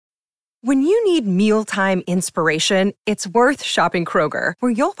When you need mealtime inspiration, it's worth shopping Kroger,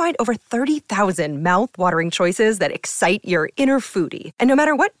 where you'll find over 30,000 mouth-watering choices that excite your inner foodie. And no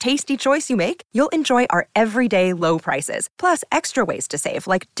matter what tasty choice you make, you'll enjoy our everyday low prices, plus extra ways to save,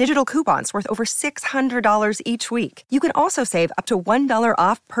 like digital coupons worth over $600 each week. You can also save up to $1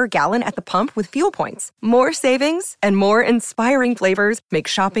 off per gallon at the pump with fuel points. More savings and more inspiring flavors make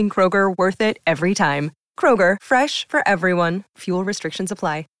shopping Kroger worth it every time. Kroger, fresh for everyone. Fuel restrictions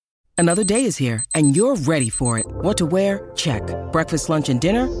apply. Another day is here, and you're ready for it. What to wear? Check. Breakfast, lunch, and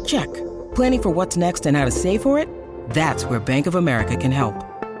dinner? Check. Planning for what's next and how to save for it? That's where Bank of America can help.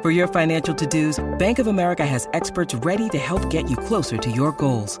 For your financial to-dos, Bank of America has experts ready to help get you closer to your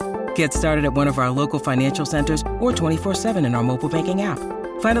goals. Get started at one of our local financial centers or 24/7 in our mobile banking app.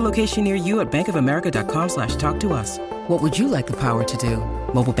 Find a location near you at bankofamerica.com/talktous. What would you like the power to do?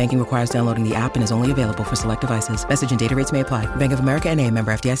 Mobile banking requires downloading the app and is only available for select devices. Message and data rates may apply. Bank of America N.A.,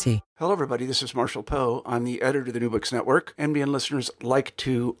 member FDIC. Hello, everybody. This is Marshall Poe. I'm the editor of the New Books Network. NBN listeners like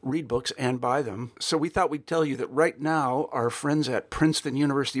to read books and buy them. So we thought we'd tell you that right now, our friends at Princeton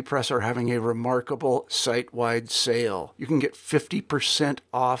University Press are having a remarkable site-wide sale. You can get 50%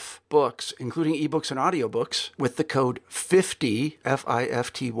 off books, including ebooks and audiobooks, with the code 50,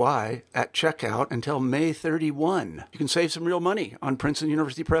 F-I-F-T-Y, at checkout until May 31. You can save some real money on Princeton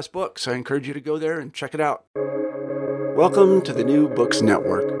University Press books. I encourage you to go there and check it out. Welcome to the New Books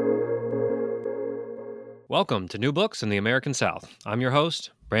Network. Welcome to New Books in the American South. I'm your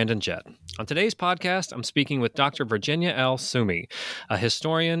host, Brandon Jett. On today's podcast, I'm speaking with Dr. Virginia L. Sumie, a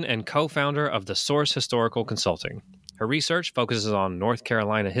historian and co-founder of The Source Historical Consulting. Her research focuses on North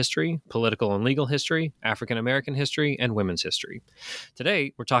Carolina history, political and legal history, African American history, and women's history.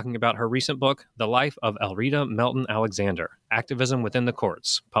 Today, we're talking about her recent book, The Life of Elreta Melton Alexander, Activism Within the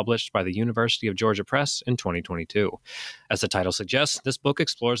Courts, published by the University of Georgia Press in 2022. As the title suggests, this book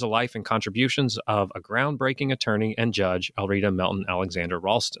explores the life and contributions of a groundbreaking attorney and judge, Elreta Melton Alexander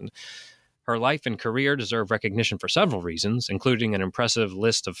Ralston. Her life and career deserve recognition for several reasons, including an impressive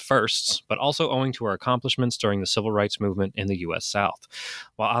list of firsts, but also owing to her accomplishments during the civil rights movement in the U.S. South.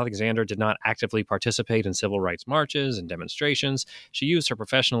 While Alexander did not actively participate in civil rights marches and demonstrations, she used her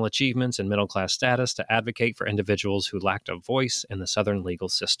professional achievements and middle-class status to advocate for individuals who lacked a voice in the Southern legal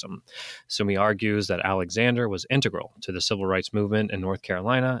system. Sumie argues that Alexander was integral to the civil rights movement in North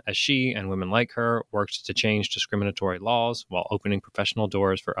Carolina, as she and women like her worked to change discriminatory laws while opening professional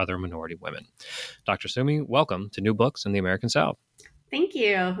doors for other minority women. Dr. Sumie, welcome to New Books in the American South. Thank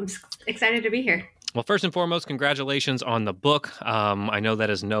you. I'm excited to be here. Well, first and foremost, congratulations on the book. I know that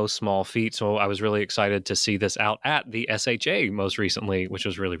is no small feat, so I was really excited to see this out at the SHA most recently, which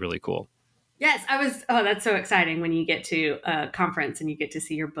was really, really cool. Yes, I was. Oh, that's so exciting when you get to a conference and you get to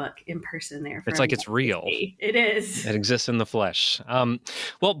see your book in person there. It's like it's real. It is. It exists in the flesh.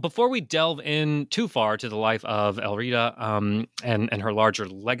 Well, before we delve in too far to the life of Elreta and her larger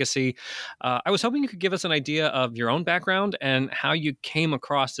legacy, I was hoping you could give us an idea of your own background and how you came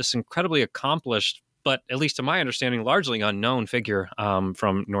across this incredibly accomplished, but at least to my understanding, largely unknown figure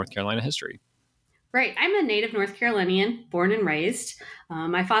from North Carolina history. Right. I'm a native North Carolinian, born and raised.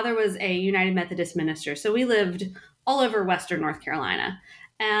 My father was a United Methodist minister, so we lived all over Western North Carolina.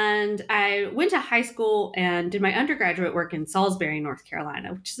 And I went to high school and did my undergraduate work in Salisbury, North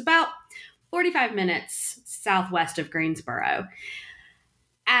Carolina, which is about 45 minutes southwest of Greensboro.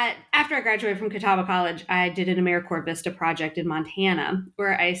 After I graduated from Catawba College, I did an AmeriCorps Vista project in Montana,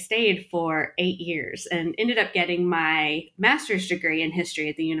 where I stayed for 8 years and ended up getting my master's degree in history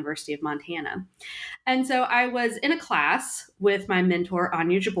at the University of Montana. And so I was in a class with my mentor,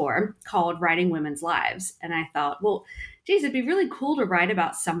 Anya Jabor, called Writing Women's Lives. And I thought, well, geez, it'd be really cool to write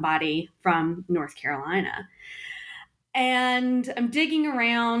about somebody from North Carolina. And I'm digging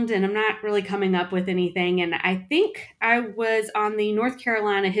around and I'm not really coming up with anything. And I think I was on the North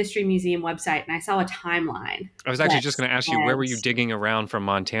Carolina History Museum website and I saw a timeline. I was actually just going to ask you, where were you digging around from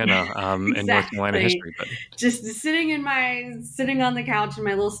Montana in North Carolina history? But just sitting on the couch in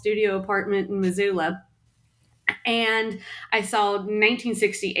my little studio apartment in Missoula. And I saw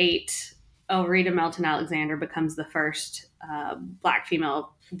 1968, Elreta Melton Alexander becomes the first Black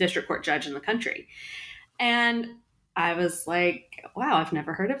female district court judge in the country. And I was like, wow, I've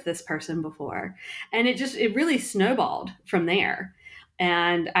never heard of this person before. And it really snowballed from there.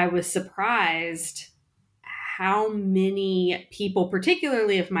 And I was surprised how many people,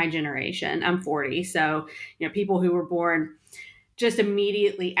 particularly of my generation, I'm 40. So, people who were born just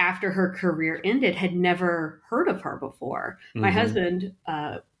immediately after her career ended had never heard of her before. Mm-hmm. My husband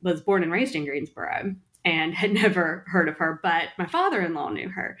was born and raised in Greensboro. and had never heard of her, but my father-in-law knew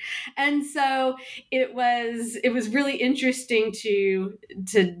her. And so it was really interesting to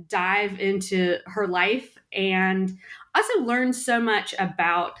dive into her life and also learn so much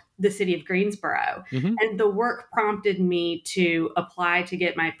about the city of Greensboro. Mm-hmm. And the work prompted me to apply to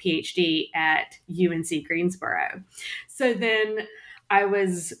get my PhD at UNC Greensboro. So then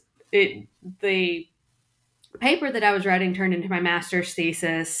the paper that I was writing turned into my master's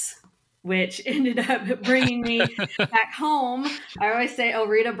thesis, which ended up bringing me back home. I always say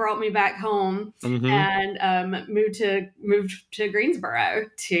Elrita brought me back home, Mm-hmm. and moved to Greensboro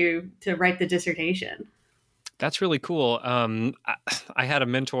to write the dissertation. That's really cool. I had a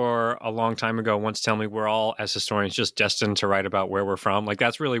mentor a long time ago once tell me we're all, as historians, just destined to write about where we're from. Like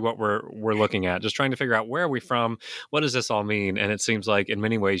that's really what we're looking at, just trying to figure out where are we from, what does this all mean? And it seems like in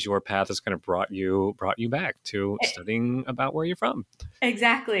many ways your path has kind of brought you back to studying about where you're from.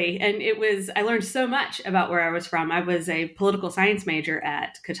 Exactly. And I learned so much about where I was from. I was a political science major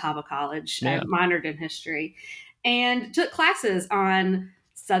at Catawba College. Yeah. I minored in history and took classes on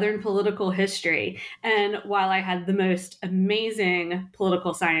Southern political history. And while I had the most amazing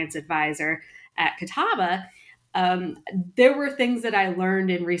political science advisor at Catawba, there were things that I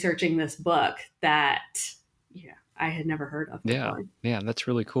learned in researching this book that I had never heard of before. Yeah, that's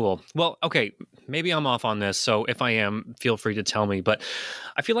really cool. Well, okay, maybe I'm off on this, so if I am, feel free to tell me. But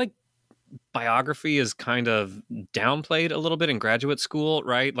I feel like biography is kind of downplayed a little bit in graduate school,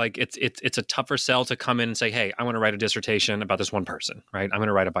 right? Like it's a tougher sell to come in and say, hey, I want to write a dissertation about this one person, right? I'm going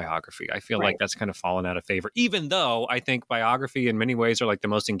to write a biography. I feel like that's kind of fallen out of favor, even though I think biography in many ways are like the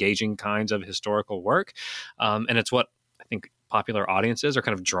most engaging kinds of historical work. And it's what I think popular audiences are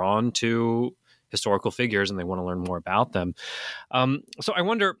kind of drawn to historical figures and they want to learn more about them. So I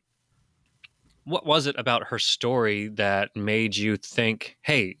wonder, what was it about her story that made you think,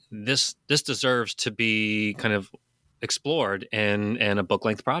 hey, this deserves to be kind of explored in a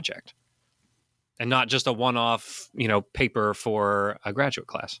book-length project and not just a one-off, paper for a graduate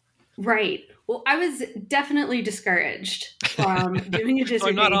class? Right. Well, I was definitely discouraged from doing a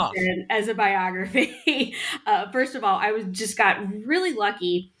dissertation as a biography. First of all, I just got really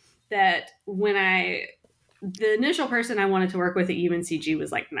lucky that the initial person I wanted to work with at UNCG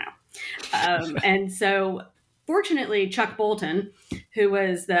was like, no. And so fortunately, Chuck Bolton, who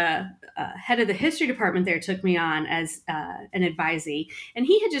was the head of the history department there, took me on as an advisee. And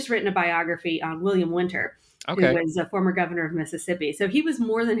he had just written a biography on William Winter, who was a former governor of Mississippi. So he was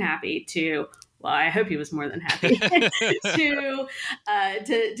more than happy I hope he was more than happy to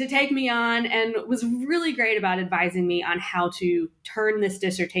take me on, and was really great about advising me on how to turn this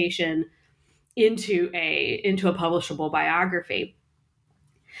dissertation into a publishable biography.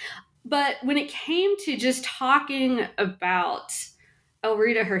 But when it came to just talking about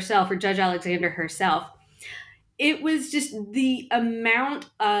Elrita herself, or Judge Alexander herself, it was just the amount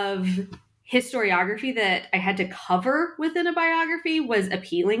of historiography that I had to cover within a biography was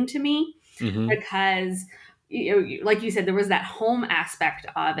appealing to me, because, like you said, there was that home aspect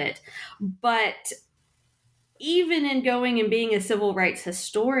of it. But even in going and being a civil rights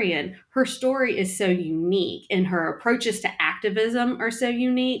historian, her story is so unique and her approaches to activism are so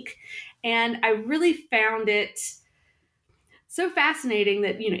unique. And I really found it so fascinating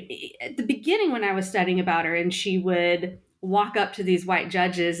that, at the beginning when I was studying about her and she would walk up to these white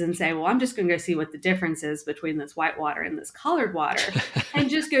judges and say, well, I'm just going to go see what the difference is between this white water and this colored water and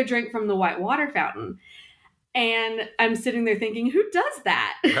just go drink from the white water fountain. And I'm sitting there thinking, who does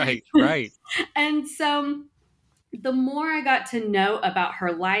that? Right. And so the more I got to know about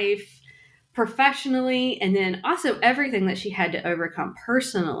her life professionally, and then also everything that she had to overcome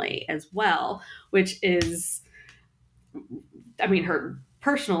personally as well, which is, her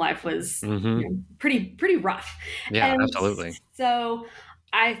personal life was pretty rough. Yeah, and absolutely. So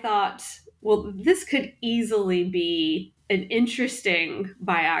I thought, well, this could easily be an interesting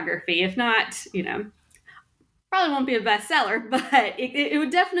biography, if not, probably won't be a bestseller, but it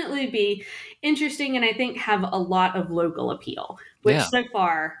would definitely be interesting, and I think have a lot of local appeal, which so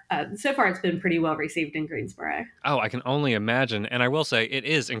far it's been pretty well received in Greensboro. Oh, I can only imagine. And I will say it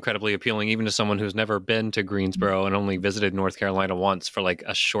is incredibly appealing, even to someone who's never been to Greensboro and only visited North Carolina once for like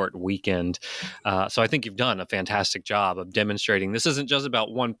a short weekend. So I think you've done a fantastic job of demonstrating this isn't just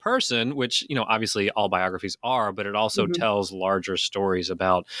about one person, which, obviously all biographies are, but it also tells larger stories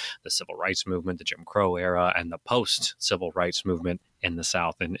about the civil rights movement, the Jim Crow era, and the post-civil rights movement in the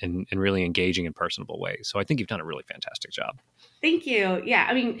South in really engaging in personable ways. So I think you've done a really fantastic job. Thank you. Yeah.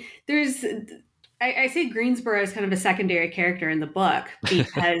 I say Greensboro is kind of a secondary character in the book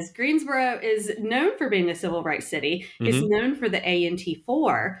because Greensboro is known for being a civil rights city. It's known for the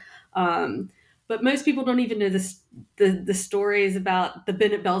ANT4. but most people don't even know the stories about the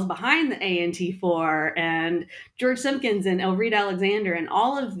Bennett Bells behind the ANT4 and George Simpkins and Elfrida Alexander and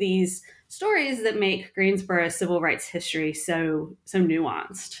all of these stories that make Greensboro's civil rights history so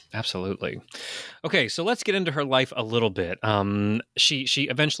nuanced. Absolutely. Okay, so let's get into her life a little bit. She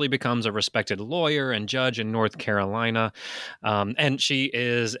eventually becomes a respected lawyer and judge in North Carolina, and she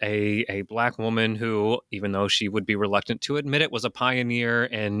is a Black woman who, even though she would be reluctant to admit it, was a pioneer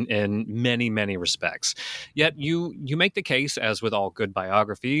in many, many respects. Yet you make the case, as with all good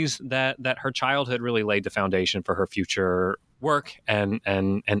biographies, that her childhood really laid the foundation for her future work and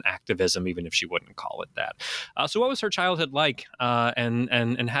activism, even if she wouldn't call it that. So what was her childhood like,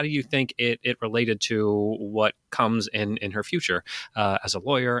 and how do you think it related to what comes in her future as a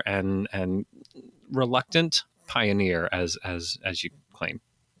lawyer and reluctant pioneer, as you claim,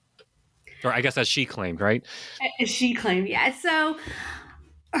 or I guess as she claimed, right? She claimed, yeah. So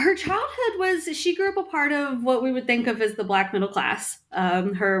her childhood was, she grew up a part of what we would think of as the Black middle class.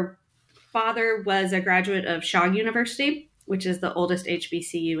 Her father was a graduate of Shaw University, which is the oldest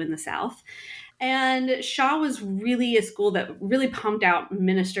HBCU in the South. And Shaw was really a school that really pumped out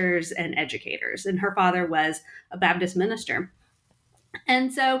ministers and educators. And her father was a Baptist minister.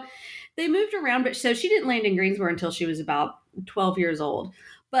 And so they moved around, but so she didn't land in Greensboro until she was about 12 years old.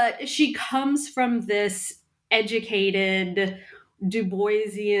 But she comes from this educated, Du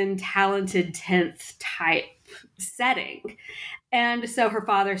Boisian, talented 10th type setting. And so her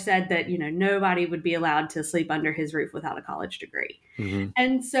father said that, nobody would be allowed to sleep under his roof without a college degree. Mm-hmm.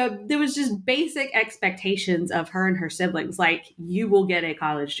 And so there was just basic expectations of her and her siblings, like, you will get a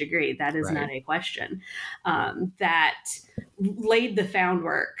college degree. That is not a question. That laid the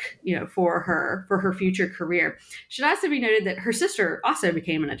groundwork, for her future career. Should also be noted that her sister also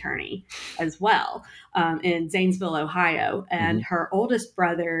became an attorney as well, in Zanesville, Ohio, and her oldest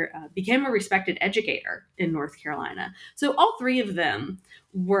brother became a respected educator in North Carolina. So all three of them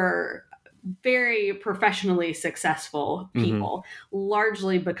were very professionally successful people,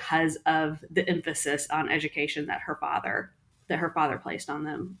 largely because of the emphasis on education that her father placed on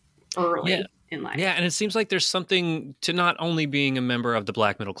them early in life. Yeah, and it seems like there's something to not only being a member of the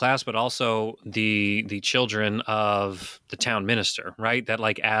Black middle class, but also the children of the town minister, right? That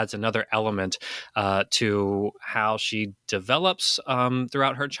adds another element to how she develops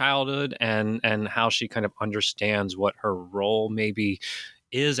throughout her childhood and how she kind of understands what her role maybe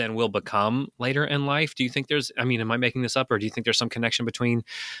is and will become later in life. Do you think am I making this up, or do you think there's some connection between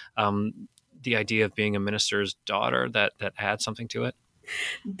the idea of being a minister's daughter that adds something to it?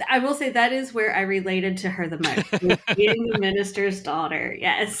 I will say that is where I related to her the most, being the minister's daughter.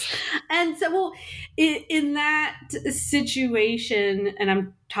 Yes. And so, in that situation, and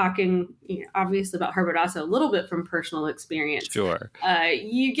I'm talking obviously about her, but also a little bit from personal experience. Sure.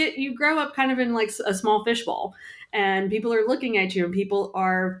 You grow up kind of in a small fishbowl, and people are looking at you, and people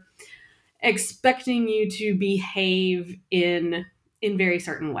are expecting you to behave in very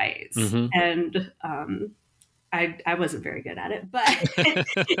certain ways. Mm-hmm. And, I wasn't very good at it, but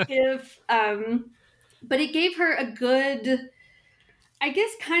but it gave her a good, I guess,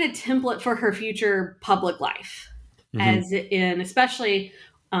 kind of template for her future public life, as in, especially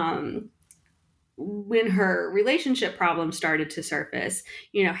when her relationship problems started to surface.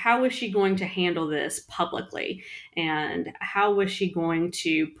 How was she going to handle this publicly, and how was she going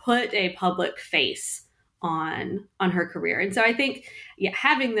to put a public face on her career? And so I think,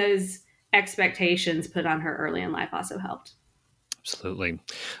 having those expectations put on her early in life also helped. Absolutely.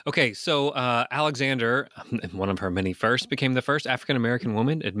 Okay, so Alexander, one of her many firsts, became the first African-American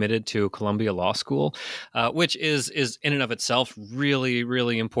woman admitted to Columbia Law School, which is in and of itself really,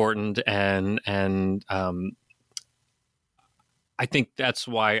 really important. And I think that's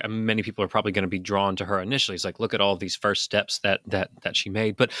why many people are probably going to be drawn to her initially. It's like, look at all these first steps that she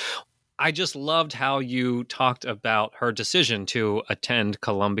made. But I just loved how you talked about her decision to attend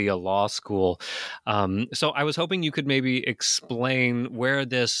Columbia Law School. So I was hoping you could maybe explain where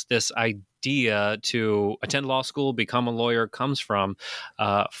this idea to attend law school, become a lawyer, comes from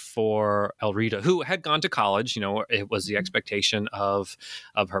for Elfrida, who had gone to college. It was the expectation of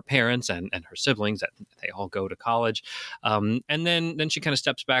her parents and her siblings that they all go to college. And then she kind of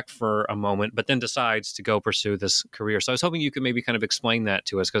steps back for a moment, but then decides to go pursue this career. So I was hoping you could maybe kind of explain that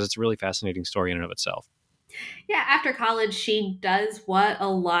to us, because it's a really fascinating story in and of itself. Yeah, after college, she does what a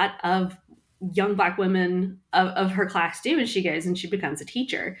lot of young Black women of her class do, and she goes and she becomes a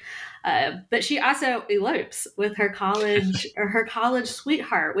teacher. But she also elopes with her college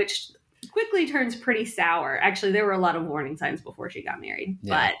sweetheart, which quickly turns pretty sour. Actually, there were a lot of warning signs before she got married.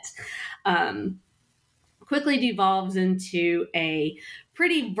 Yeah. But quickly devolves into a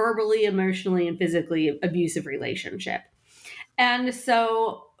pretty verbally, emotionally, and physically abusive relationship. And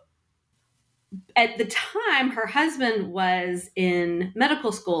so at the time, her husband was in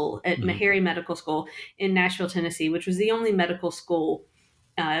medical school at Meharry Medical School in Nashville, Tennessee, which was the only medical school,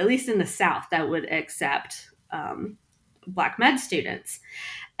 at least in the South, that would accept Black med students.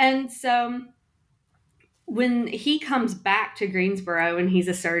 And so when he comes back to Greensboro and he's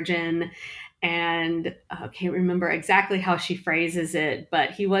a surgeon, and I can't remember exactly how she phrases it, but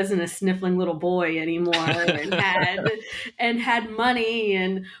he wasn't a sniffling little boy anymore and had money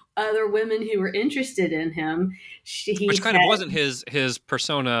and other women who were interested in him. Which kind of wasn't his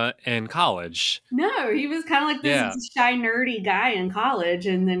persona in college. No, he was kind of like this shy, nerdy guy in college,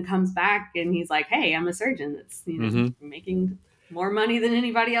 and then comes back and he's like, "Hey, I'm a surgeon that's making more money than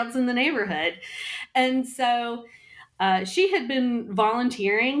anybody else in the neighborhood." And so she had been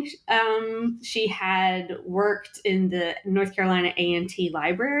volunteering. She had worked in the North Carolina A&T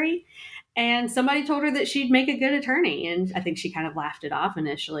library, and somebody told her that she'd make a good attorney. And I think she kind of laughed it off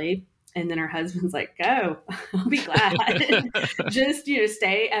initially. And then her husband's like, "Go, I'll be glad. Just,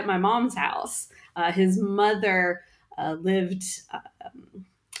 stay at my mom's house." His mother lived,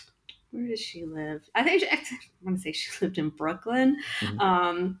 where does she live? I want to say she lived in Brooklyn.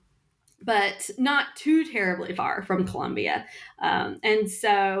 But not too terribly far from Columbia. And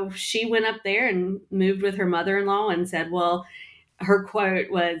so she went up there and moved with her mother-in-law and said, well, her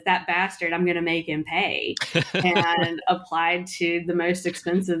quote was, "That bastard, I'm going to make him pay," and applied to the most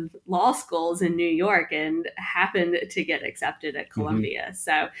expensive law schools in New York and happened to get accepted at Columbia.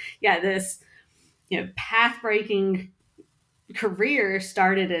 So yeah, this, path-breaking career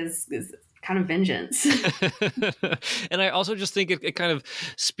started as kind of vengeance. And I also just think it kind of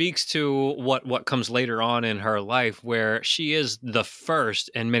speaks to what comes later on in her life, where she is the first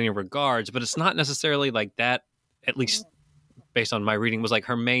in many regards, but it's not necessarily like that, at least based on my reading, was like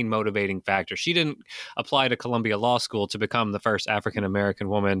her main motivating factor. She didn't apply to Columbia Law School to become the first African-American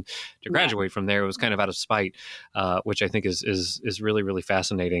woman to graduate from there. It was kind of out of spite, which I think is really, really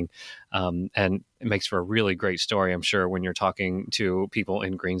fascinating. And it makes for a really great story, I'm sure, when you're talking to people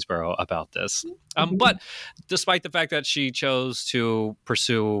in Greensboro about this. But despite the fact that she chose to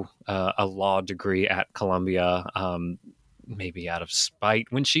pursue a law degree at Columbia, maybe out of spite,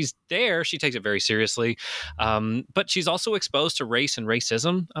 when she's there, she takes it very seriously. But she's also exposed to race and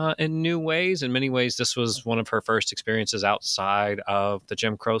racism in new ways. In many ways, this was one of her first experiences outside of the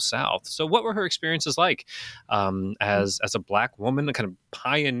Jim Crow South. So what were her experiences like as a Black woman, a kind of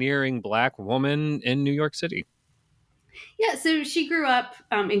pioneering Black woman in New York City? Yeah, so she grew up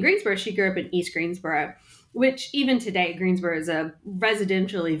in Greensboro. She grew up in East Greensboro, which even today, Greensboro is a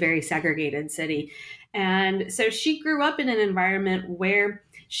residentially very segregated city. And so she grew up in an environment where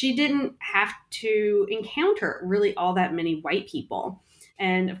she didn't have to encounter really all that many white people.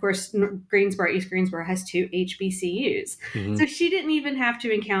 And of course, East Greensboro has 2 HBCUs. So she didn't even have to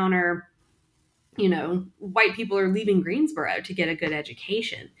encounter, white people are leaving Greensboro to get a good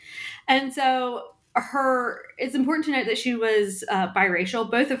education. And so it's important to note that she was biracial.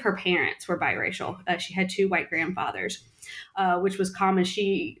 Both of her parents were biracial. She had 2 white grandfathers, which was common.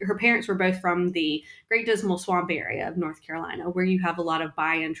 Her parents were both from the Great Dismal Swamp area of North Carolina, where you have a lot of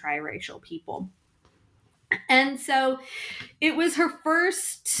bi and triracial people. And so it was her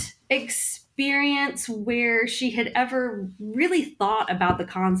first experience where she had ever really thought about the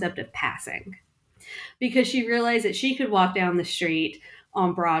concept of passing, because she realized that she could walk down the street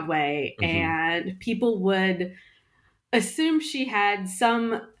on Broadway and people would assume she had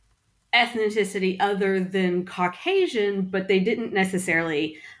some ethnicity other than Caucasian, but they didn't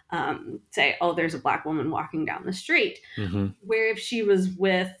necessarily say, "Oh, there's a Black woman walking down the street." Where if she was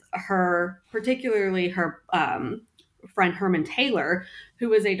with particularly her friend Herman Taylor, who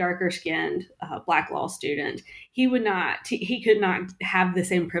was a darker skinned Black law student, he could not have the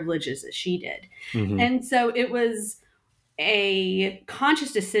same privileges that she did. And so it was a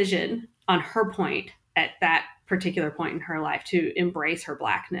conscious decision on her point at that particular point in her life to embrace her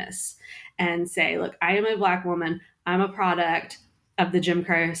Blackness and say, "Look, I am a Black woman. I'm a product of the Jim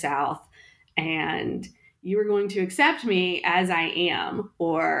Crow South, and you are going to accept me as I am,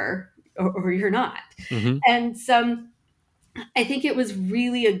 or you're not." And so I think it was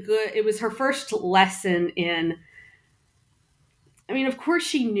really it was her first lesson in, of course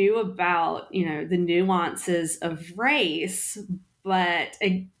she knew about, the nuances of race, but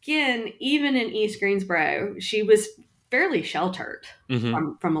again, even in East Greensboro, she was fairly sheltered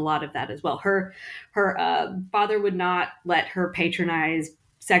from a lot of that as well. Her father would not let her patronize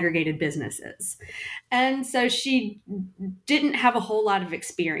segregated businesses. And so she didn't have a whole lot of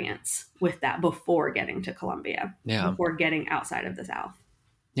experience with that before getting to Columbia, before getting outside of the South.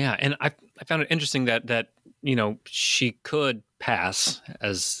 Yeah, and I found it interesting that she could pass,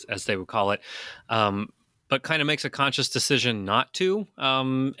 as they would call it, but kind of makes a conscious decision not to,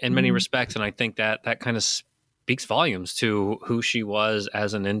 in many respects. And I think that kind of speaks volumes to who she was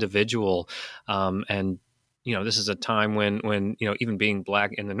as an individual. And this is a time when even being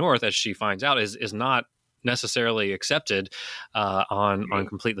Black in the North, as she finds out, is not necessarily accepted on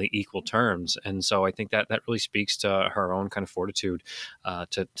completely equal terms. And so I think that really speaks to her own kind of fortitude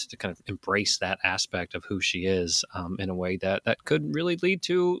to kind of embrace that aspect of who she is in a way that could really lead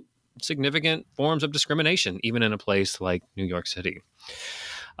to significant forms of discrimination, even in a place like New York City.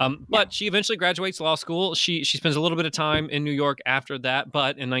 But she eventually graduates law school. She spends a little bit of time in New York after that.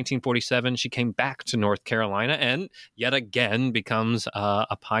 But in 1947, she came back to North Carolina and yet again becomes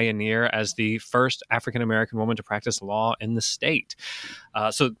a pioneer as the first African-American woman to practice law in the state.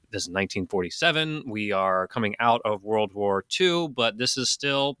 So this is 1947. We are coming out of World War II, but this is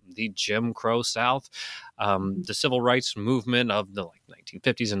still the Jim Crow South. The civil rights movement of the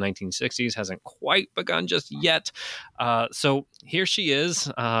 1950s and 1960s hasn't quite begun just yet. So here she is,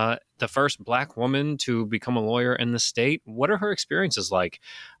 the first Black woman to become a lawyer in the state. What are her experiences like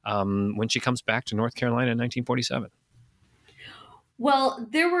when she comes back to North Carolina in 1947? Well,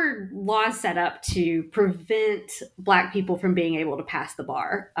 there were laws set up to prevent Black people from being able to pass the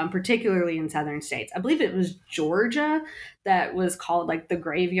bar, particularly in southern states. I believe it was Georgia that was called like the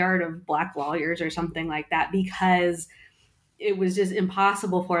graveyard of Black lawyers or something like that, because it was just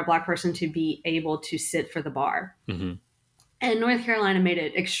impossible for a Black person to be able to sit for the bar. Mm-hmm. And North Carolina made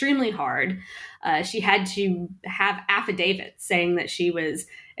it extremely hard. She had to have affidavits saying that she was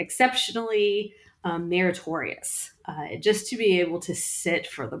exceptionally meritorious just to be able to sit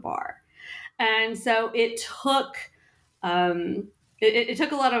for the bar. And so it took it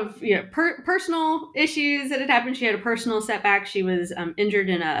took a lot of personal issues that had happened. She had a personal setback. She was injured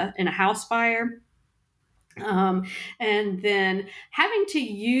in a house fire. And then having to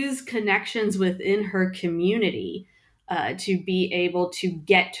use connections within her community to be able to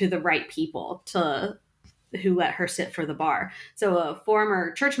get to the right people who let her sit for the bar. So a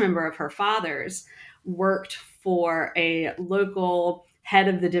former church member of her father's worked for a local head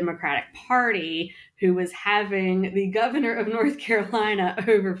of the Democratic Party who was having the governor of North Carolina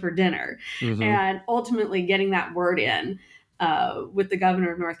over for dinner. Mm-hmm. And ultimately getting that word in with the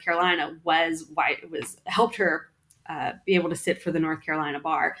governor of North Carolina was why it helped her be able to sit for the North Carolina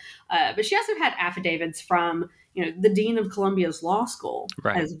bar. But she also had affidavits from the dean of Columbia's law school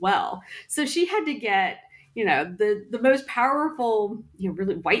as well. So she had to get the most powerful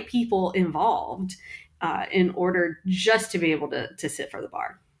really white people involved in order just to be able to sit for the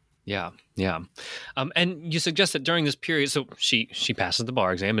bar. Yeah. And you suggest that during this period, so she passes the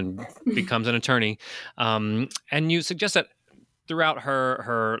bar exam and becomes an attorney. And you suggest that throughout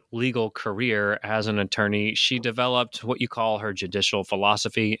her legal career as an attorney, she developed what you call her judicial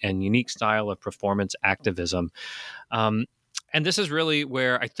philosophy and unique style of performance activism. And this is really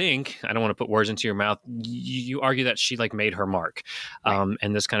where I think, I don't want to put words into your mouth, you argue that she made her mark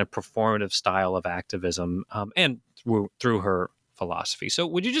and this kind of performative style of activism and through her philosophy. So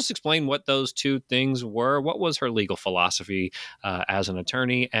would you just explain what those two things were? What was her legal philosophy as an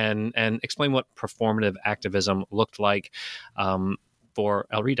attorney, and explain what performative activism looked like for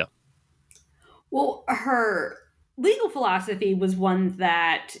Elreta? Well, her legal philosophy was one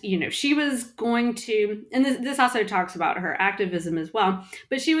that, she was going to, and this also talks about her activism as well,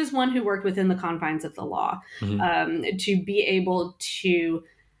 but she was one who worked within the confines of the law to be able to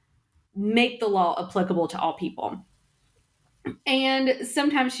make the law applicable to all people. And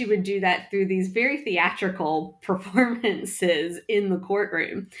sometimes she would do that through these very theatrical performances in the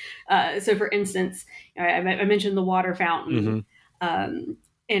courtroom. So, for instance, I mentioned the water fountain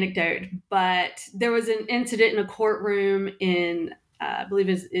anecdote, but there was an incident in a courtroom in, I believe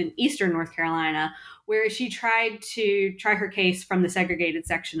it was in Eastern North Carolina, where she tried to try her case from the segregated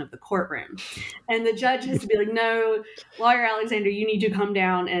section of the courtroom. And the judge has to be like, no, Lawyer Alexander, you need to come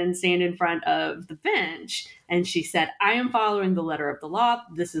down and stand in front of the bench. And she said, I am following the letter of the law.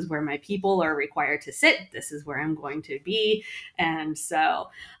 This is where my people are required to sit. This is where I'm going to be. And so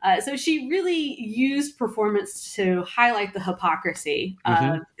she really used performance to highlight the hypocrisy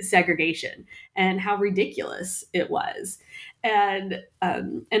of segregation and how ridiculous it was. And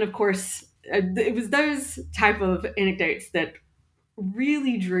of course, it was those type of anecdotes that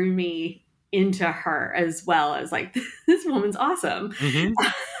really drew me into her, as well as this woman's awesome.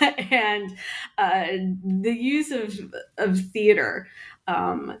 And the use of theater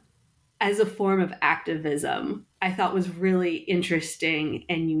as a form of activism, I thought was really interesting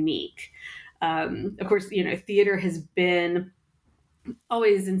and unique. Of course, theater has been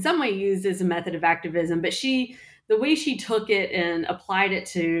always in some way used as a method of activism, but the way she took it and applied it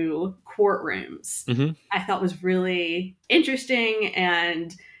to courtrooms, I thought was really interesting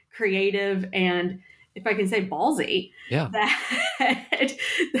and creative, and if I can say ballsy, that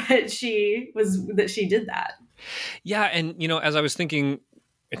she did that. Yeah, and as I was thinking,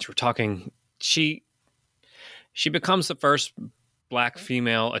 as we're talking, she becomes the first Black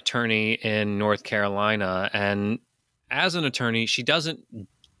female attorney in North Carolina, and as an attorney, she doesn't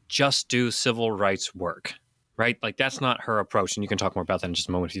just do civil rights work, right? Like, that's not her approach, and you can talk more about that in just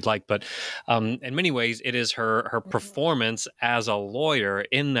a moment if you'd like. But in many ways, it is her performance as a lawyer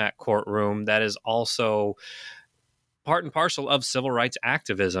in that courtroom that is also part and parcel of civil rights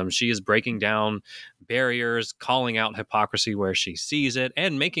activism. She is breaking down barriers, calling out hypocrisy where she sees it,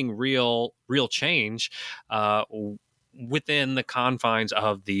 and making real change within the confines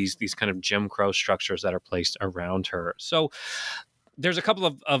of these kind of Jim Crow structures that are placed around her. So there's a couple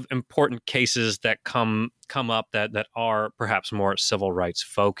of important cases that come up that are perhaps more civil rights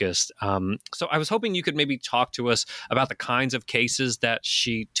focused. So I was hoping you could maybe talk to us about the kinds of cases that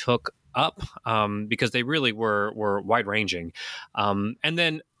she took up, because they really were wide ranging, and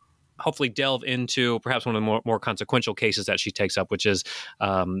then hopefully delve into perhaps one of the more consequential cases that she takes up, which is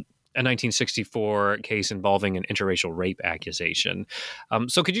a 1964 case involving an interracial rape accusation.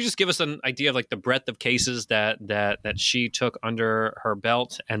 So could you just give us an idea of like the breadth of cases that she took under her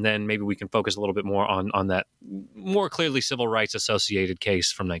belt, and then maybe we can focus a little bit more on that more clearly civil rights associated case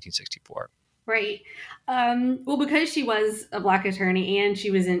from 1964. Right. Well, because she was a Black attorney and she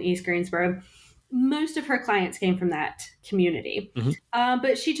was in East Greensboro, most of her clients came from that community.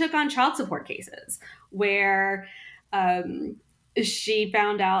 But she took on child support cases where she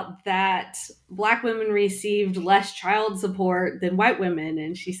found out that Black women received less child support than white women.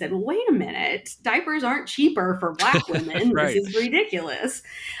 And she said, well, wait a minute, diapers aren't cheaper for Black women. Right. This is ridiculous.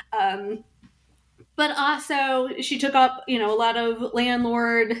 But also she took up, a lot of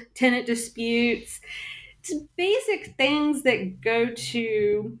landlord-tenant disputes, basic things that go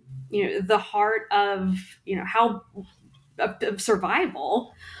to, the heart of, how of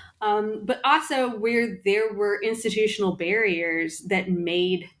survival. But also where there were institutional barriers that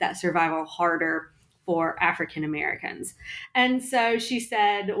made that survival harder for African Americans. And so she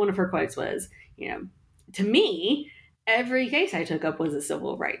said, one of her quotes was, to me, every case I took up was a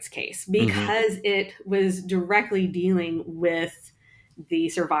civil rights case because it was directly dealing with the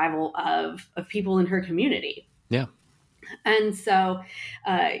survival of people in her community. Yeah. And so,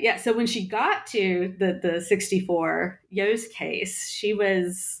 so when she got to the 64 Yo's case, she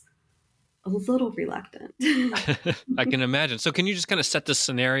was a little reluctant. I can imagine. So can you just kind of set this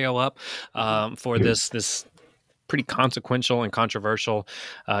scenario up for this pretty consequential and controversial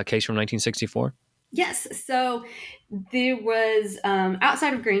case from 1964? Yes. So there was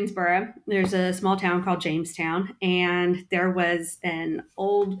outside of Greensboro, there's a small town called Jamestown, and there was an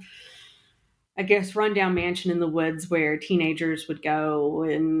old, I guess, rundown mansion in the woods where teenagers would go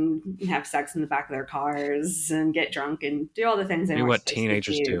and have sex in the back of their cars and get drunk and do all the things they do what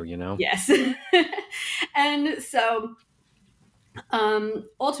teenagers do, Yes. And so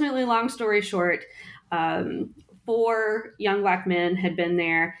ultimately, long story short, 4 young Black men had been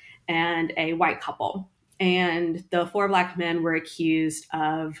there and a white couple. And the 4 Black men were accused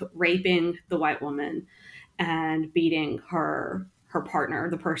of raping the white woman and beating her partner,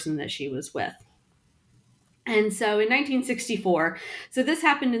 the person that she was with. And so in 1964, so this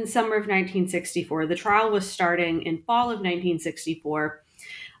happened in summer of 1964. The trial was starting in fall of 1964.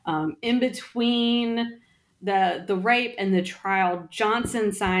 In between the rape and the trial,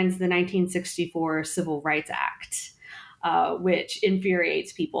 Johnson signs the 1964 Civil Rights Act, which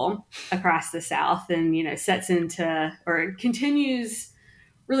infuriates people across the South and, sets into or continues,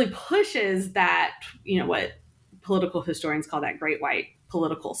 really pushes that, what political historians call that great white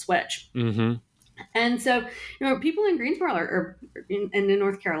political switch. Mm-hmm. And so, people in Greensboro and in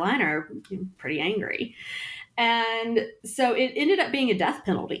North Carolina are pretty angry. And so it ended up being a death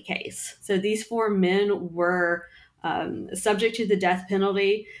penalty case. So these 4 men were subject to the death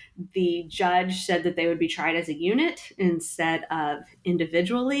penalty. The judge said that they would be tried as a unit instead of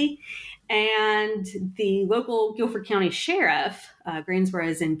individually. And the local Guilford County sheriff, Greensboro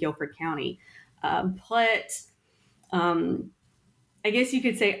is in Guilford County, put, I guess you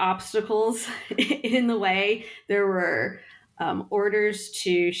could say, obstacles in the way. There were orders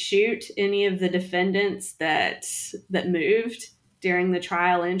to shoot any of the defendants that moved during the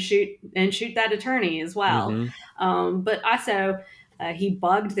trial and shoot that attorney as well. Mm-hmm. But also He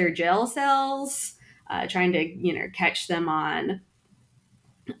bugged their jail cells, trying to, catch them on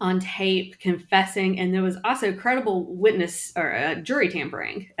tape confessing. And there was also credible witness or jury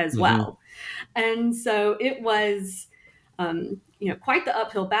tampering as well. And so it was, quite the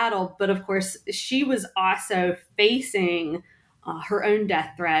uphill battle. But of course, she was also facing her own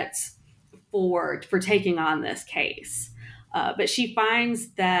death threats for taking on this case. But she finds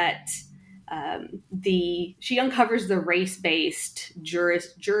that she uncovers the race-based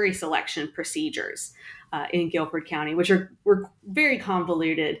jury selection procedures in Guilford County, which were very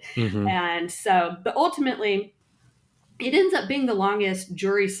convoluted. And so, but ultimately, it ends up being the longest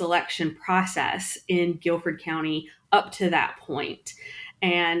jury selection process in Guilford County up to that point.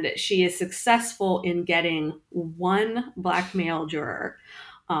 And she is successful in getting one Black male juror,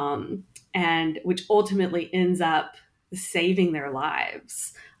 and which ultimately ends up saving their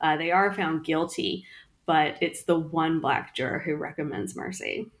lives. They are found guilty, but it's the one Black juror who recommends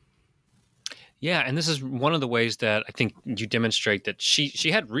mercy. Yeah, and this is one of the ways that I think you demonstrate that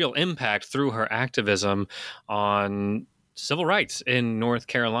she had real impact through her activism on civil rights in North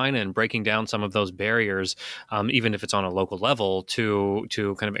Carolina and breaking down some of those barriers, even if it's on a local level, to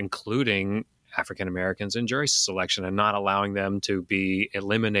kind of including African Americans in jury selection and not allowing them to be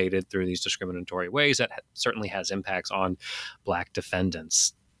eliminated through these discriminatory ways. That certainly has impacts on Black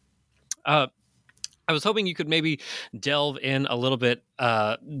defendants. I was hoping you could maybe delve in a little bit.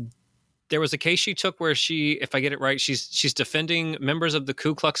 There was a case she took where she, if I get it right, she's defending members of the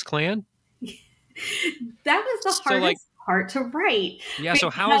Ku Klux Klan. That was the hardest part to write. Yeah. So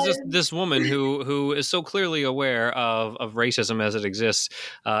how is this woman who is so clearly aware of racism as it exists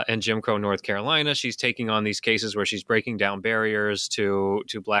in Jim Crow North Carolina? She's taking on these cases where she's breaking down barriers to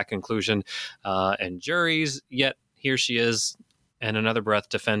Black inclusion and juries. Yet here she is, in another breath,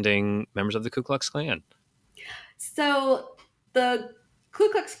 defending members of the Ku Klux Klan. So the Ku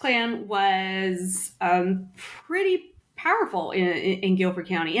Klux Klan was pretty powerful in Guilford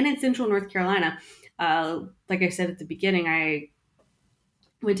County and in central North Carolina. Like I said at the beginning, I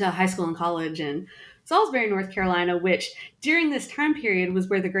went to high school and college in Salisbury, North Carolina, which during this time period was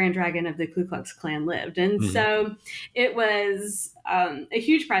where the Grand Dragon of the Ku Klux Klan lived. And so it was a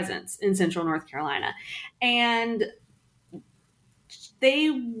huge presence in central North Carolina. And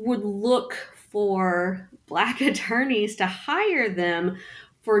they would look for Black attorneys to hire them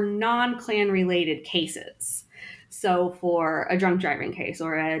for non-Klan related cases. So for a drunk driving case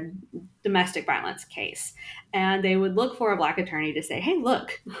or a domestic violence case. And they would look for a Black attorney to say, hey,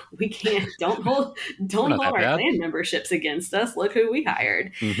 look, we can't, don't hold our Klan memberships against us. Look who we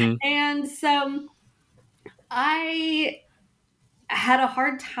hired. And so I had a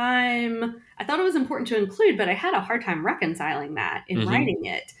hard time. I thought it was important to include, but I had a hard time reconciling that in writing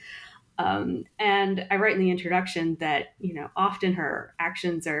it. And I write in the introduction that, often her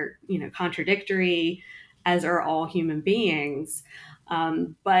actions are, contradictory, as are all human beings.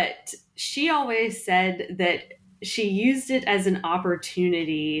 But she always said that she used it as an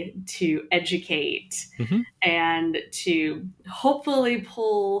opportunity to educate and to hopefully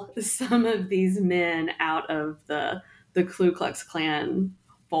pull some of these men out of the Ku Klux Klan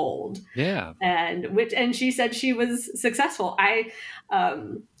fold. Yeah. And she said she was successful. I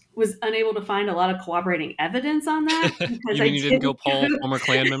was unable to find a lot of corroborating evidence on that. Because you didn't go poll former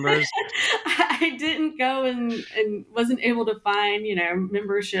Klan members? I didn't go and wasn't able to find,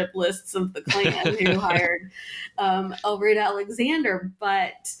 membership lists of the Klan who hired Elred Alexander.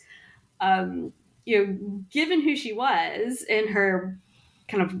 But, given who she was and her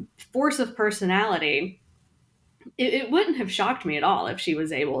kind of force of personality, it wouldn't have shocked me at all if she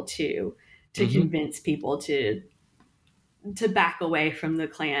was able to convince people to back away from the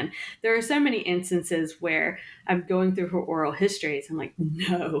Klan. There are so many instances where I'm going through her oral histories. I'm like,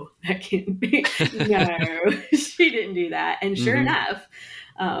 no, that can't be. No, she didn't do that. And sure enough,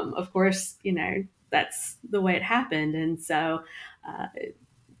 of course, that's the way it happened. And so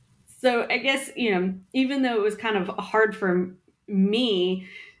I guess, even though it was kind of hard for me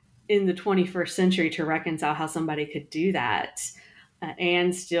in the 21st century to reconcile how somebody could do that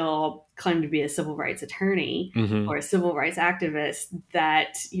and still claim to be a civil rights attorney or a civil rights activist,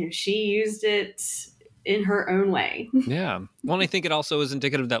 that, she used it in her own way. Yeah. Well, and I think it also is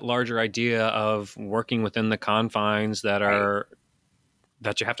indicative of that larger idea of working within the confines that are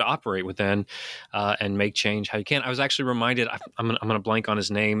that you have to operate within and make change how you can. I was actually reminded, I'm going to blank on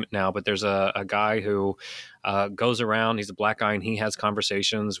his name now, but there's a guy who goes around, he's a Black guy, and he has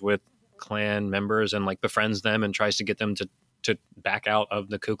conversations with Klan members and befriends them and tries to get them to to back out of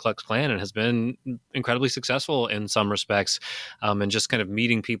the Ku Klux Klan and has been incredibly successful in some respects, and just kind of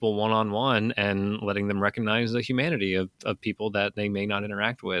meeting people one-on-one and letting them recognize the humanity of people that they may not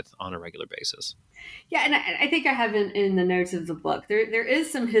interact with on a regular basis. Yeah, and I think I have in the notes of the book, there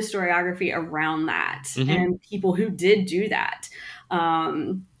is some historiography around that and people who did do that,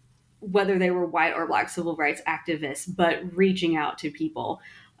 whether they were white or Black civil rights activists, but reaching out to people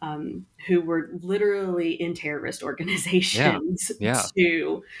who were literally in terrorist organizations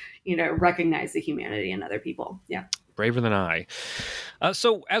to, recognize the humanity in other people. Yeah. Braver than I.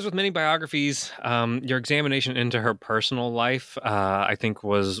 So, as with many biographies, your examination into her personal life, I think,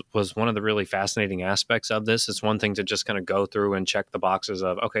 was one of the really fascinating aspects of this. It's one thing to just kind of go through and check the boxes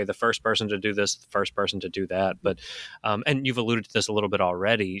of, okay, the first person to do this, the first person to do that. But, and you've alluded to this a little bit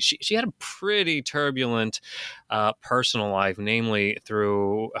already, she had a pretty turbulent personal life, namely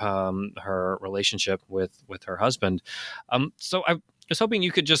through her relationship with her husband. So I was hoping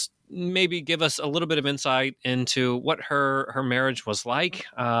you could just maybe give us a little bit of insight into what her marriage was like,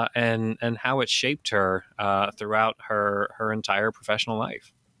 and how it shaped her throughout her entire professional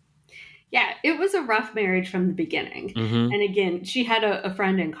life. Yeah, it was a rough marriage from the beginning. And again, she had a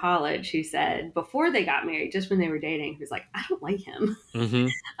friend in college who said before they got married, just when they were dating, he was like, I don't like him.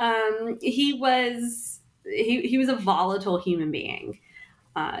 He was a volatile human being.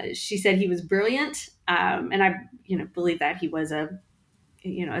 She said he was brilliant. And I, believe that he was a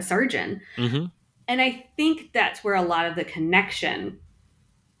surgeon. And I think that's where a lot of the connection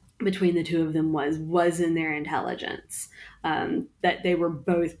between the two of them was in their intelligence, that they were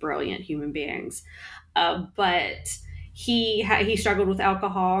both brilliant human beings. But he struggled with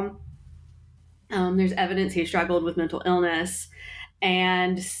alcohol. There's evidence he struggled with mental illness.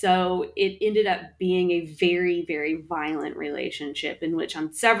 And so it ended up being a very, very violent relationship in which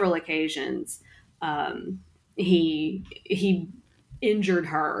on several occasions, he injured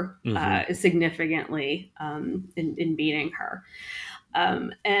her significantly in beating her.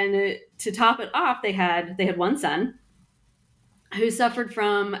 And to top it off, they had one son who suffered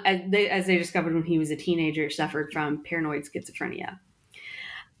from, as they discovered when he was a teenager, suffered from paranoid schizophrenia.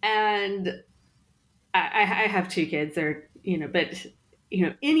 And I have two kids. They're, but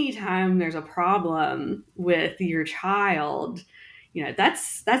anytime there's a problem with your child,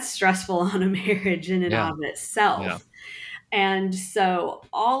 that's stressful on a marriage in and of itself. Yeah. And so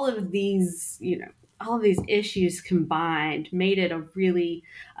all of these issues combined made it a really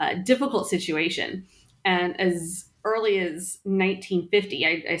difficult situation. And as early as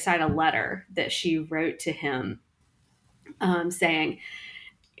 1950, I cite a letter that she wrote to him saying,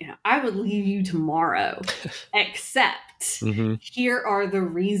 I would leave you tomorrow, except here are the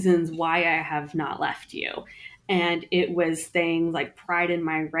reasons why I have not left you. And it was things like pride in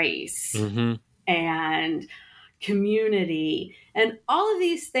my race and community and all of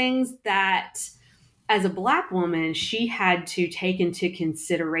these things that as a Black woman, she had to take into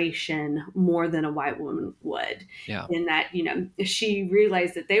consideration more than a white woman would. Yeah. In that, she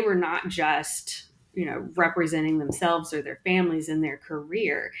realized that they were not just, representing themselves or their families in their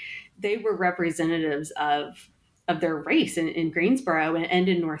career. They were representatives of their race in Greensboro and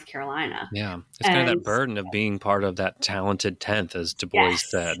in North Carolina. Yeah. It's kind of that burden of being part of that talented 10th, as Du Bois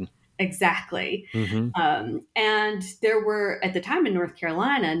said. Exactly. And there were, at the time in North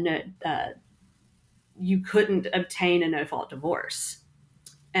Carolina, you couldn't obtain a no-fault divorce.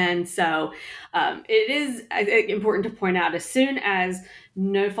 And so it is, I think, important to point out, as soon as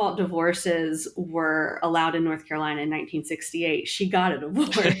no-fault divorces were allowed in North Carolina in 1968, she got a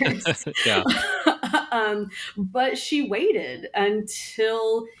divorce. But she waited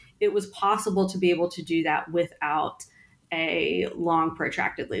until it was possible to be able to do that without a long,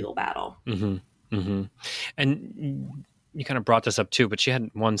 protracted legal battle. And you kind of brought this up too, but she had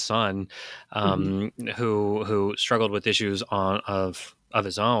one son who struggled with issues of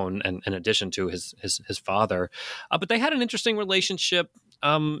his own, and in addition to his father. But they had an interesting relationship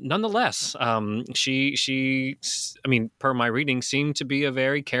nonetheless. She, I mean, per my reading, seemed to be a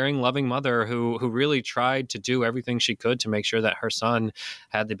very caring, loving mother who really tried to do everything she could to make sure that her son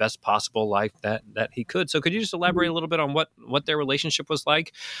had the best possible life that he could. So could you just elaborate a little bit on what their relationship was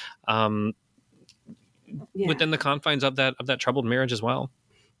like within the confines of that troubled marriage as well?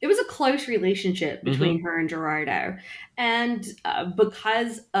 It was a close relationship between her and Gerardo. And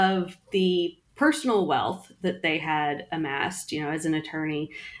because of the personal wealth that they had amassed, as an attorney,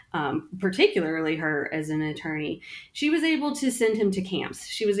 particularly her as an attorney, she was able to send him to camps.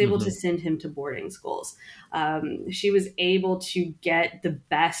 She was able to send him to boarding schools. She was able to get the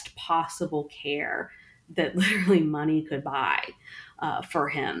best possible care that literally money could buy for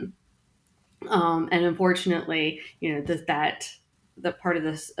him. And unfortunately, that the part of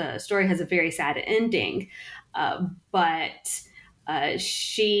this story has a very sad ending. But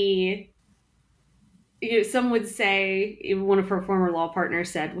she, some would say, even one of her former law partners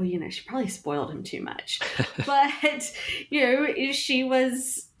said, well, she probably spoiled him too much. But, she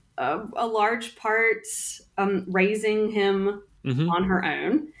was a large part raising him on her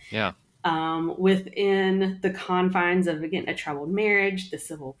own. Yeah. Within the confines of, again, a troubled marriage, the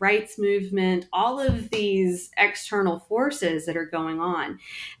civil rights movement, all of these external forces that are going on.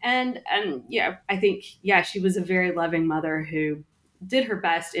 And I think, she was a very loving mother who did her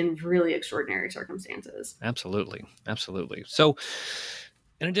best in really extraordinary circumstances. Absolutely. Absolutely. So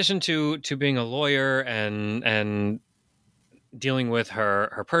in addition to being a lawyer and dealing with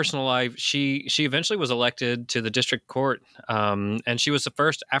her personal life, she eventually was elected to the district court, and she was the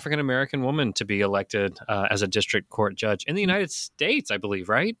first African-American woman to be elected as a district court judge in the United States, I believe,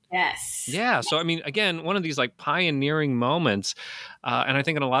 right? Yes. Yeah. So, I mean, again, one of these like pioneering moments. And I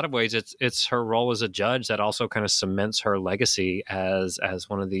think in a lot of ways, it's her role as a judge that also kind of cements her legacy as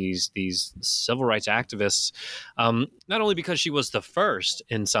one of these civil rights activists, not only because she was the first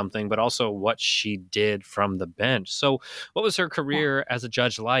in something, but also what she did from the bench. So what was her career as a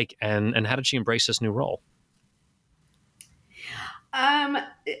judge like, and how did she embrace this new role?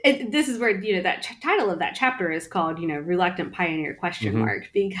 This is where, that title of that chapter is called, Reluctant Pioneer ?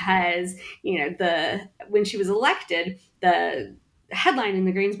 Because, when she was elected, the headline in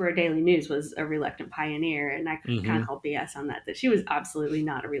the Greensboro Daily News was a reluctant pioneer. And I can't help BS on that she was absolutely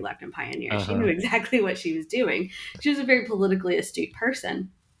not a reluctant pioneer. She knew exactly what she was doing. She was a very politically astute person.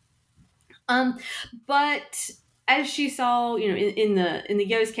 But as she saw, in the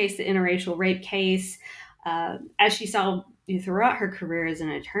Yo's case, the interracial rape case, as she saw throughout her career as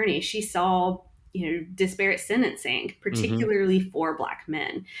an attorney, she saw, disparate sentencing, particularly for Black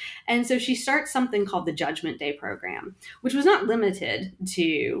men. And so she starts something called the Judgment Day program, which was not limited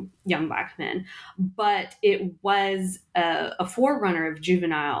to young Black men, but it was a forerunner of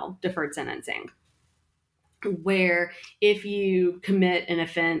juvenile deferred sentencing, where if you commit an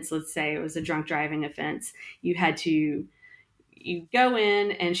offense, let's say it was a drunk driving offense, you go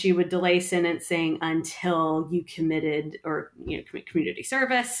in and she would delay sentencing until you committed or commit community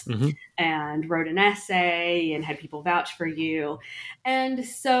service and wrote an essay and had people vouch for you. And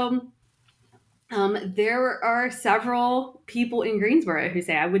so there are several people in Greensboro who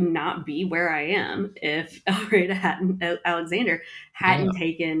say I would not be where I am if Elreta Alexander hadn't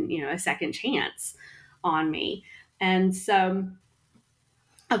taken a second chance on me. And so,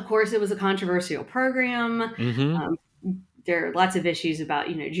 of course, it was a controversial program. There are lots of issues about,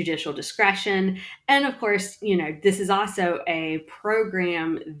 judicial discretion. And of course, this is also a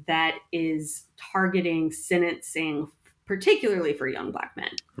program that is targeting sentencing, particularly for young Black men.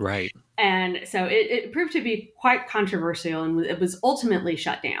 Right. And so it proved to be quite controversial, and it was ultimately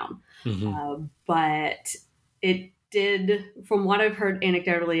shut down. But it did, from what I've heard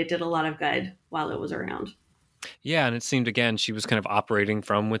anecdotally, it did a lot of good while it was around. Yeah, and it seemed, again, she was kind of operating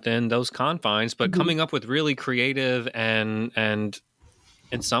from within those confines, but coming up with really creative and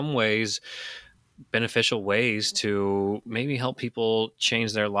in some ways beneficial ways to maybe help people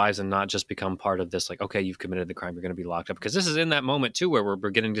change their lives and not just become part of this, like, okay, you've committed the crime, you're going to be locked up. Because this is in that moment, too, where we're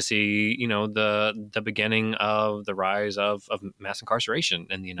beginning to see, the beginning of the rise of mass incarceration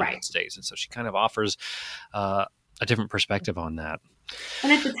in the United States. And so she kind of offers a different perspective on that.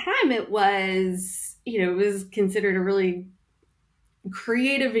 And at the time, it was considered a really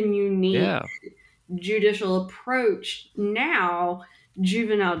creative and unique judicial approach. Now,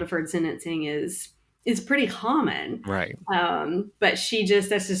 juvenile deferred sentencing is pretty common. Right. But that's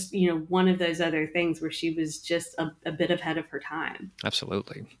just, one of those other things where she was just a bit ahead of her time.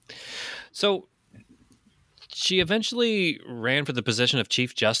 Absolutely. So she eventually ran for the position of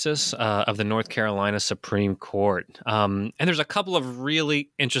Chief Justice of the North Carolina Supreme Court. And there's a couple of really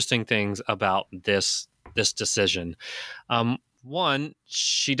interesting things about this decision. One,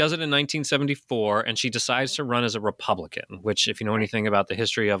 she does it in 1974, and she decides to run as a Republican, which, if you know anything about the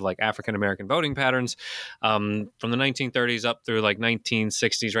history of like African-American voting patterns, from the 1930s up through like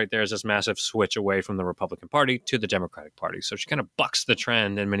 1960s, right, there's this massive switch away from the Republican Party to the Democratic Party. So she kind of bucks the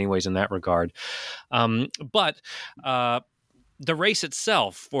trend in many ways in that regard. But the race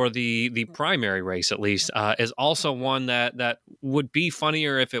itself, for the primary race at least, is also one that would be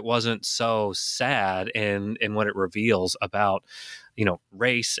funnier if it wasn't so sad in what it reveals about,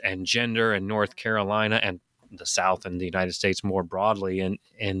 race and gender in North Carolina and the South and the United States more broadly in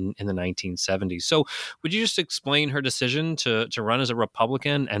the 1970s. So would you just explain her decision to run as a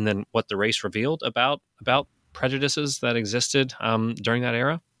Republican, and then what the race revealed about prejudices that existed during that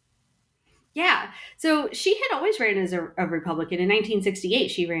era? Yeah. So she had always ran as a Republican. In 1968,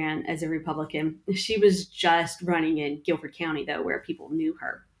 she ran as a Republican. She was just running in Guilford County, though, where people knew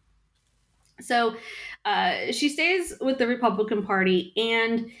her. So she stays with the Republican Party,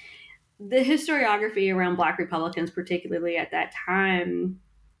 and the historiography around Black Republicans, particularly at that time,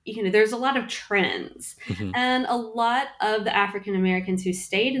 there's a lot of trends. Mm-hmm. And a lot of the African Americans who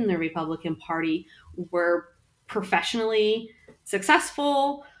stayed in the Republican Party were professionally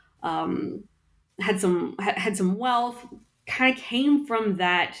successful, had some wealth, kind of came from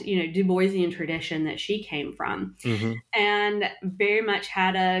that, Du Boisian tradition that she came from, Mm-hmm. and very much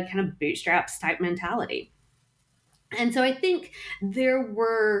had a kind of bootstraps type mentality. And so I think there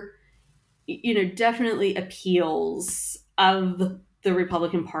were, definitely appeals of the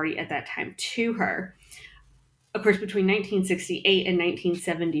Republican Party at that time to her. Of course, between 1968 and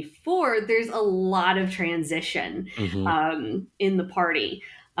 1974, there's a lot of transition Mm-hmm. in the party.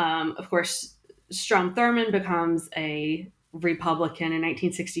 Of course, Strom Thurmond becomes a Republican in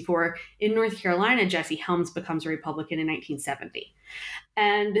 1964. In North Carolina, Jesse Helms becomes a Republican in 1970.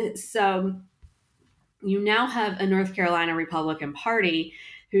 And so you now have a North Carolina Republican Party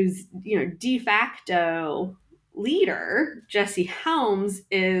whose, de facto leader, Jesse Helms,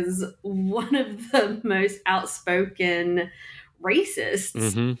 is one of the most outspoken racists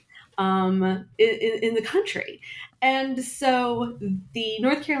in the country. And so the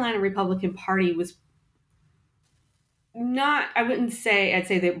North Carolina Republican Party was not, I'd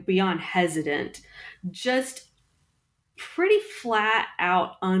say they're beyond hesitant, just pretty flat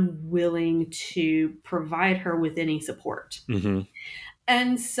out unwilling to provide her with any support. Mm-hmm.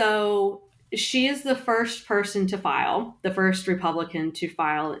 And so she is the first person to file, the first Republican to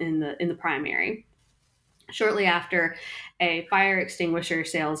file in the primary. Shortly after, a fire extinguisher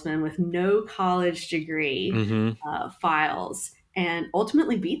salesman with no college degree files and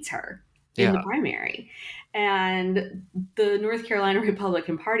ultimately beats her in the primary. And the North Carolina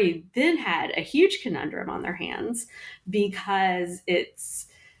Republican Party then had a huge conundrum on their hands, because it's,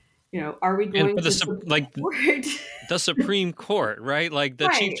 are we going to support the Supreme Court, right? Like the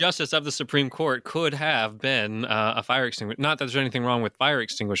Chief Justice of the Supreme Court could have been a fire extinguisher. Not that there's anything wrong with fire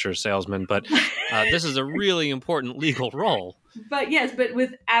extinguisher salesmen, but this is a really important legal role. But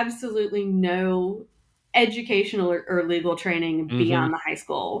with absolutely no educational or legal training beyond the high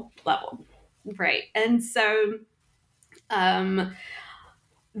school level. Right. And so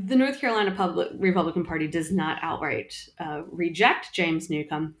the North Carolina Republican Party does not outright reject James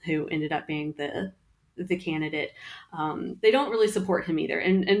Newcomb, who ended up being the candidate. They don't really support him either.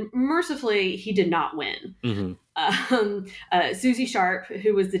 And mercifully, he did not win. Susie Sharp,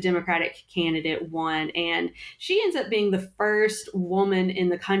 who was the Democratic candidate, won, and she ends up being the first woman in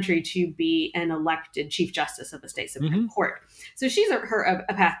the country to be an elected Chief Justice of the state Supreme Court. So she's a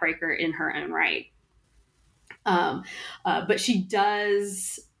pathbreaker in her own right. But she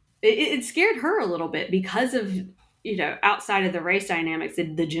does, it scared her a little bit because of, outside of the race dynamics,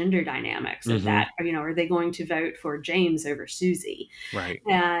 the gender dynamics of that, are they going to vote for James over Susie? Right.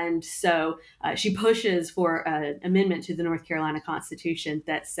 And so she pushes for an amendment to the North Carolina Constitution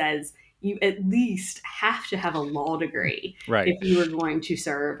that says you at least have to have a law degree if you are going to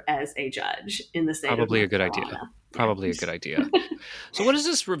serve as a judge in the state of North Carolina. Probably a good idea. So what does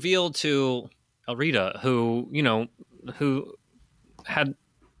this reveal to Elreta, who had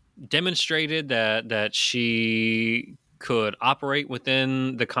demonstrated that she could operate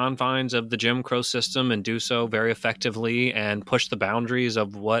within the confines of the Jim Crow system and do so very effectively and push the boundaries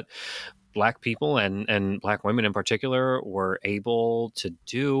of what Black people and Black women in particular were able to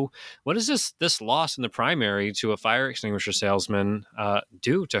do? What does this loss in the primary to a fire extinguisher salesman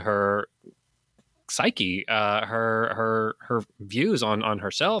do to her psyche, her views on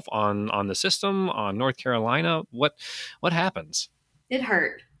herself, on the system, on North Carolina? What happens? It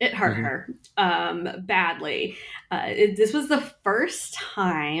hurt. It hurt her badly. This was the first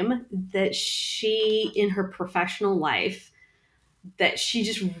time that she, in her professional life, that she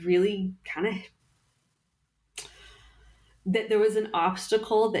just really kind of, that there was an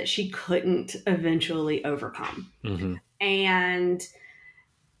obstacle that she couldn't eventually overcome. And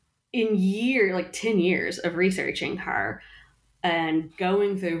in 10 years of researching her and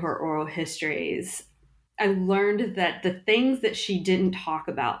going through her oral histories, I learned that the things that she didn't talk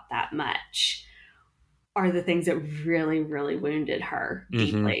about that much are the things that really, really wounded her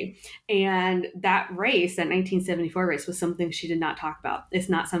deeply. And that race, that 1974 race, was something she did not talk about. It's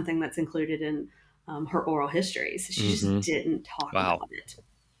not something that's included in her oral histories. She just didn't talk about it.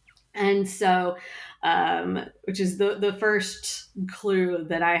 And so, which is the first clue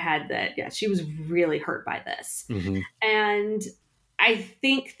that I had that, she was really hurt by this. And I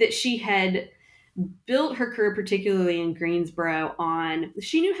think that she had built her career, particularly in Greensboro, on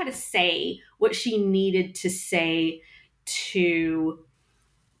she knew how to say what she needed to say to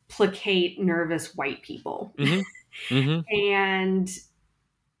placate nervous white people. Mm-hmm. Mm-hmm. And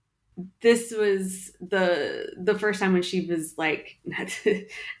this was the first time when she was like,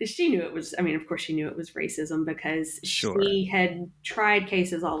 she knew it was, I mean, of course she knew it was racism because Sure. she had tried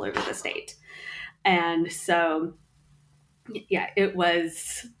cases all over the state. And so, yeah, it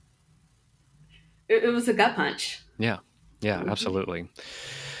was a gut punch. Yeah. Yeah, absolutely.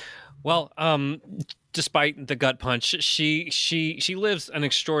 Well, despite the gut punch, she lives an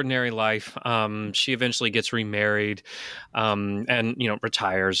extraordinary life. She eventually gets remarried, and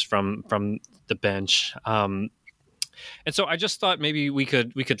retires from the bench. And so I just thought maybe we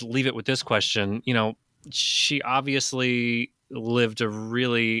could leave it with this question. She obviously lived a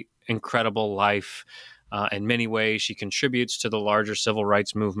really incredible life. In many ways, she contributes to the larger civil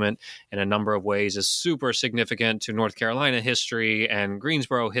rights movement in a number of ways, is super significant to North Carolina history and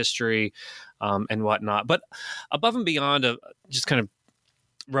Greensboro history and whatnot. But above and beyond just kind of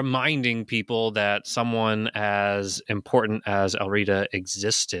reminding people that someone as important as Elreta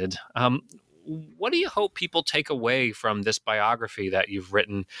existed, what do you hope people take away from this biography that you've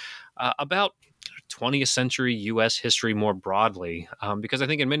written about 20th century U.S. history more broadly? Because I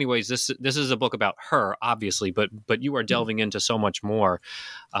think in many ways this is a book about her, obviously, but you are delving into so much more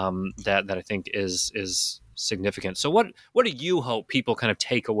that I think is significant. So what do you hope people kind of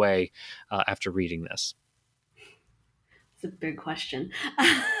take away after reading this? It's a big question.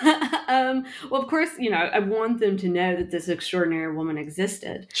 Well, of course, I want them to know that this extraordinary woman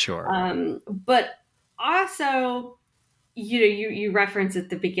existed. Sure. But also, you reference at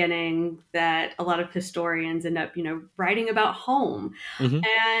the beginning that a lot of historians end up, writing about home. Mm-hmm.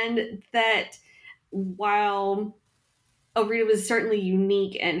 And that while Elreta was certainly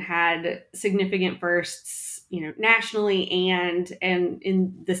unique and had significant firsts, nationally and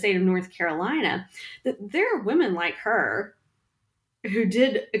in the state of North Carolina, that there are women like her who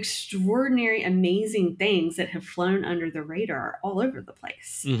did extraordinary, amazing things that have flown under the radar all over the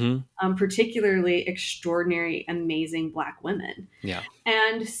place. Mm-hmm. Particularly extraordinary, amazing Black women. Yeah.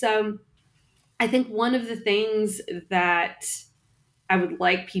 And so I think one of the things that I would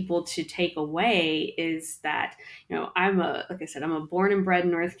like people to take away is that, like I said, I'm a born and bred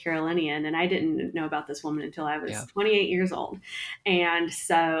North Carolinian, and I didn't know about this woman until I was 28 years old. And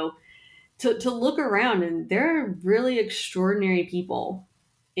so to look around, and there are really extraordinary people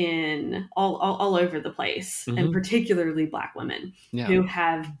in all over the place, mm-hmm. and particularly Black women who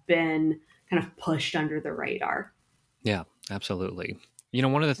have been kind of pushed under the radar. Yeah, absolutely.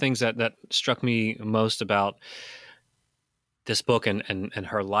 One of the things that struck me most about this book and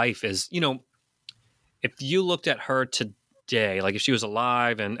her life is, if you looked at her today, like if she was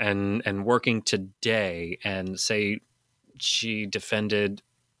alive and working today, and say she defended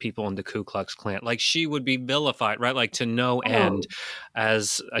people in the Ku Klux Klan, like she would be vilified, right? Like to no end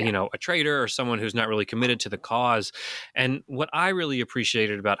as a traitor or someone who's not really committed to the cause. And what I really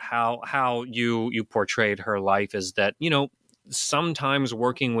appreciated about how you portrayed her life is that, sometimes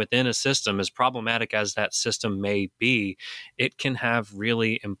working within a system, as problematic as that system may be, it can have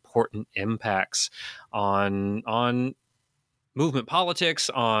really important impacts on movement politics,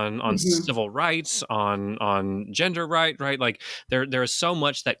 on mm-hmm. civil rights, on gender right. Like there is so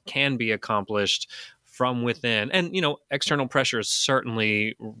much that can be accomplished from within. And, external pressure is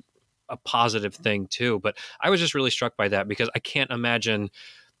certainly a positive thing too. But I was just really struck by that because I can't imagine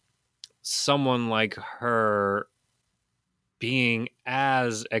someone like her being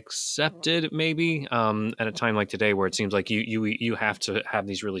as accepted maybe at a time like today where it seems like you have to have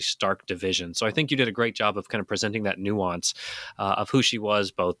these really stark divisions. So I think you did a great job of kind of presenting that nuance of who she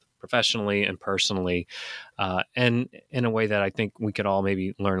was both professionally and personally, and in a way that I think we could all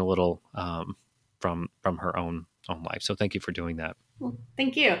maybe learn a little from her own life. So thank you for doing that. Well,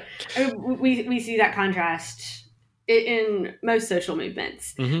 thank you. I mean, we see that contrast in most social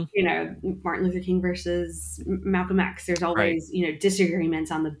movements. Mm-hmm. Martin Luther King versus Malcolm X, there's always,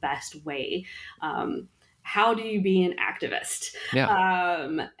 disagreements on the best way. How do you be an activist? Yeah.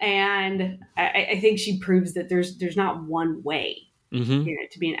 And I think she proves that there's not one way mm-hmm.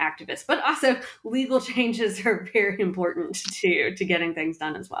 to be an activist, but also legal changes are very important to getting things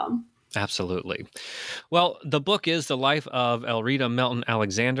done as well. Absolutely. Well, the book is The Life of Elreta Melton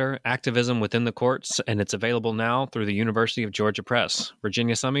Alexander, Activism Within the Courts, and it's available now through the University of Georgia Press.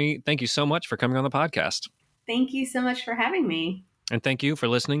 Virginia Summey, thank you so much for coming on the podcast. Thank you so much for having me. And thank you for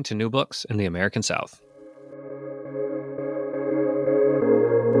listening to New Books in the American South.